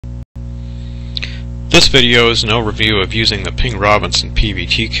This video is an overview of using the Peng Robinson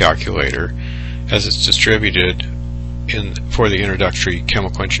PVT calculator as it's distributed for the Introductory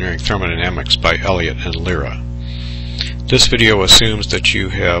Chemical Engineering Thermodynamics by Elliott and Lira. This video assumes that you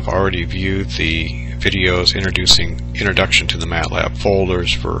have already viewed the videos introduction to the Matlab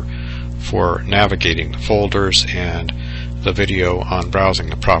folders for navigating the folders, and the video on browsing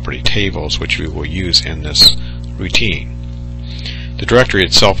the property tables, which we will use in this routine. The directory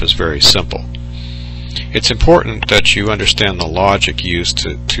itself is very simple. It's important that you understand the logic used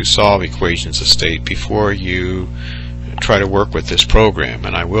to solve equations of state before you try to work with this program,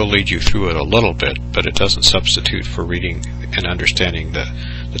 and I will lead you through it a little bit, but it doesn't substitute for reading and understanding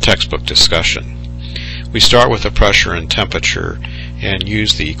the textbook discussion. We start with the pressure and temperature and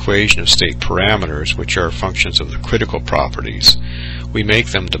use the equation of state parameters, which are functions of the critical properties. We make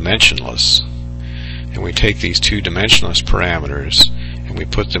them dimensionless, and we take these two dimensionless parameters and we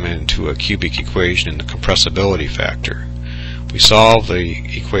put them into a cubic equation in the compressibility factor. We solve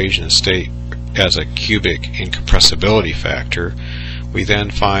the equation of state as a cubic incompressibility factor. We then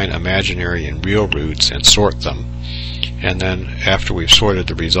find imaginary and real roots and sort them, and then after we've sorted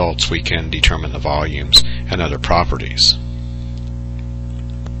the results we can determine the volumes and other properties.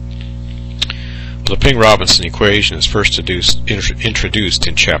 The Peng Robinson equation is first introduced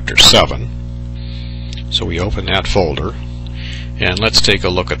in Chapter 7. So we open that folder, and let's take a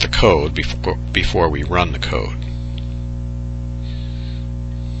look at the code before we run the code.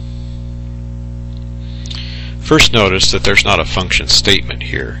 First, notice that there's not a function statement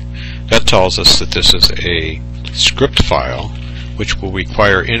here. That tells us that this is a script file which will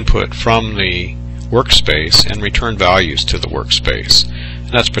require input from the workspace and return values to the workspace.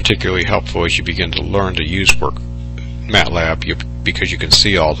 And that's particularly helpful as you begin to learn to use Matlab because you can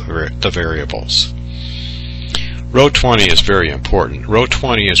see all the variables. Row 20 is very important. Row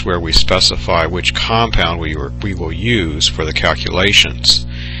 20 is where we specify which compound we will use for the calculations.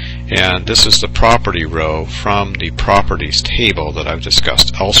 And this is the property row from the properties table that I've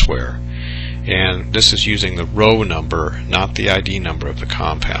discussed elsewhere. And this is using the row number, not the ID number of the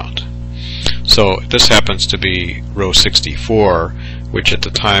compound. So this happens to be row 64, which at the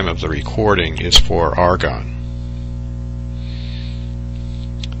time of the recording is for argon.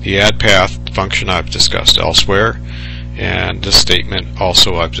 The add path function I've discussed elsewhere, and this statement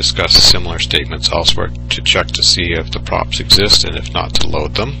also I've discussed similar statements elsewhere to check to see if the props exist, and if not, to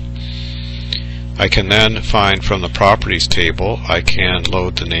load them. I can then find from the properties table, I can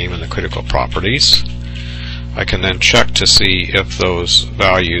load the name and the critical properties. I can then check to see if those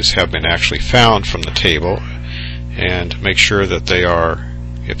values have been actually found from the table and make sure that they are.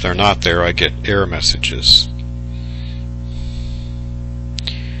 If they're not there, I get error messages.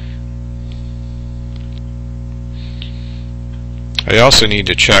 I also need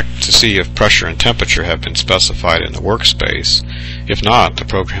to check to see if pressure and temperature have been specified in the workspace. If not, the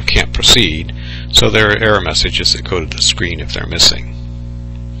program can't proceed, so there are error messages that go to the screen if they're missing.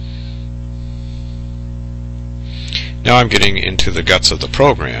 Now I'm getting into the guts of the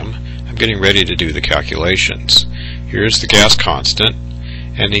program. I'm getting ready to do the calculations. Here's the gas constant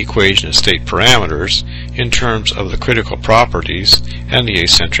and the equation of state parameters in terms of the critical properties and the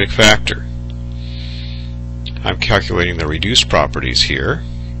acentric factor. I'm calculating the reduced properties here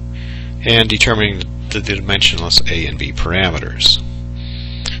and determining the dimensionless A and B parameters.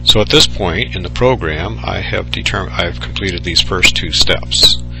 So at this point in the program, I have completed these first two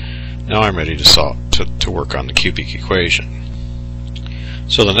steps. Now I'm ready to work on the cubic equation.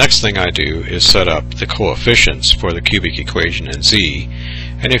 So the next thing I do is set up the coefficients for the cubic equation in Z,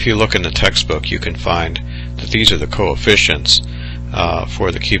 and if you look in the textbook you can find that these are the coefficients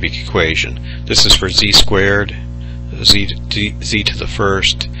for the cubic equation. This is for Z squared, Z to the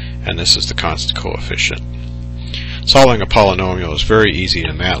first, and this is the constant coefficient. Solving a polynomial is very easy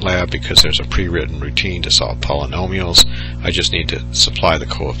in Matlab because there's a pre-written routine to solve polynomials. I just need to supply the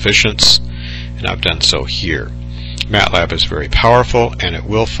coefficients, and I've done so here. Matlab is very powerful, and it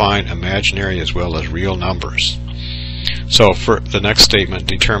will find imaginary as well as real numbers. So for the next statement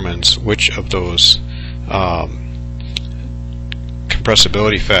determines which of those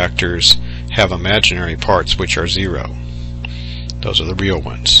compressibility factors have imaginary parts which are 0. Those are the real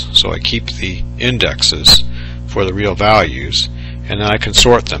ones. So I keep the indexes for the real values, and then I can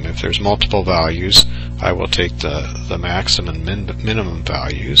sort them. If there's multiple values, I will take the maximum and minimum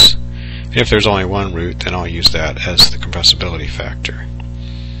values. And if there's only one root, then I'll use that as the compressibility factor.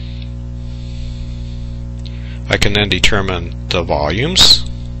 I can then determine the volumes,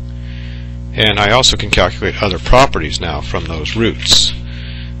 and I also can calculate other properties now from those roots.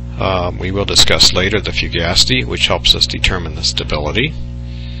 We will discuss later the fugacity, which helps us determine the stability.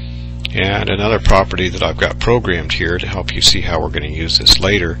 And another property that I've got programmed here to help you see how we're going to use this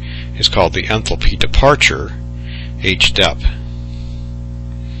later is called the enthalpy departure, HDEP.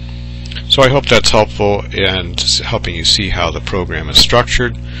 So I hope that's helpful in helping you see how the program is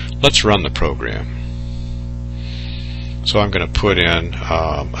structured. Let's run the program. So I'm going to put in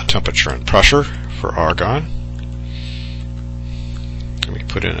a temperature and pressure for argon. Let me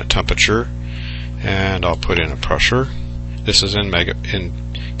put in a temperature, and I'll put in a pressure. This is in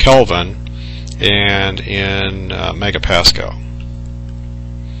Kelvin and in megapascal.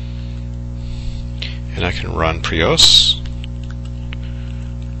 And I can run Prios.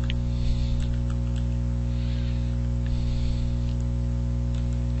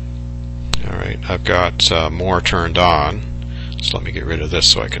 Alright, I've got more turned on, so let me get rid of this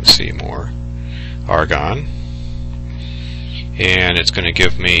so I can see more. Argon. And it's going to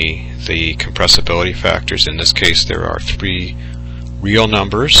give me the compressibility factors. In this case there are 3 real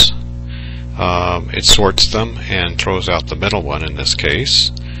numbers. It sorts them and throws out the middle one in this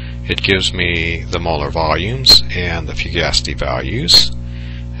case. It gives me the molar volumes and the fugacity values,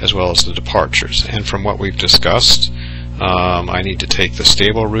 as well as the departures. And from what we've discussed, I need to take the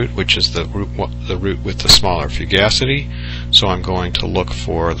stable root, which is the root with the smaller fugacity. So I'm going to look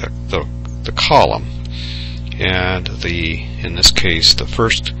for the column, and in this case the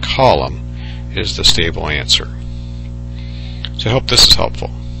first column is the stable answer. So I hope this is helpful.